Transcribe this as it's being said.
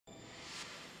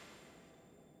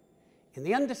In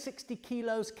the under 60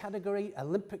 kilos category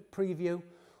Olympic preview,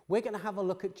 we're going to have a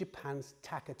look at Japan's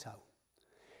Takato.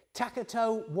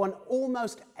 Takato won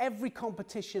almost every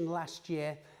competition last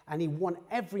year and he won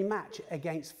every match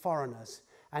against foreigners.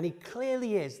 And he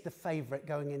clearly is the favourite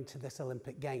going into this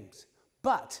Olympic Games.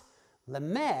 But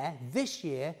Lemaire this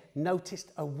year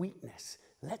noticed a weakness.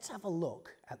 Let's have a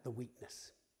look at the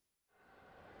weakness.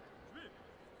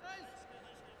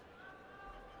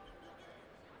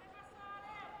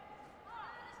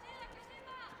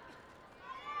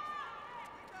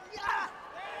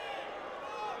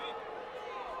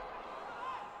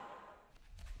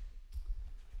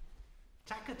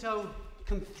 Takato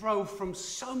can throw from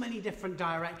so many different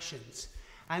directions,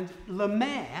 and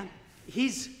Lemaire,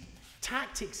 his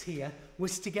tactics here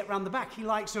was to get round the back. He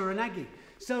likes uranagi.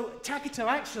 So Takato,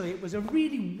 actually, it was a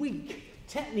really weak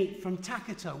technique from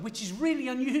Takato, which is really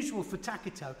unusual for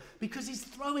Takato because he's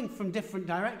throwing from different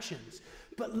directions.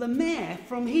 But Lemaire,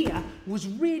 from here, was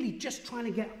really just trying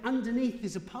to get underneath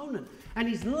his opponent, and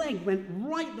his leg went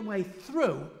right the way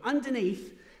through,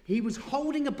 underneath. He was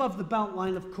holding above the belt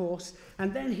line, of course,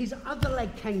 and then his other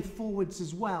leg came forwards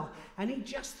as well, and he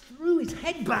just threw his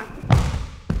head back,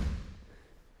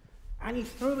 and he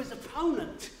threw his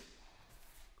opponent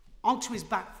onto his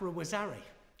back for a wazari.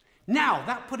 Now,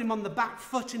 that put him on the back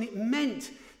foot, and it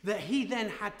meant that he then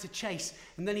had to chase,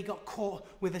 and then he got caught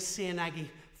with a seoinage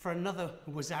for another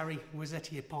wazari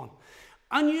ippon.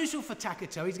 Unusual for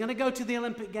Takato. He's going to go to the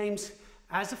Olympic Games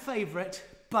as a favourite,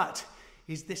 but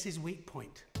is this his weak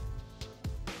point?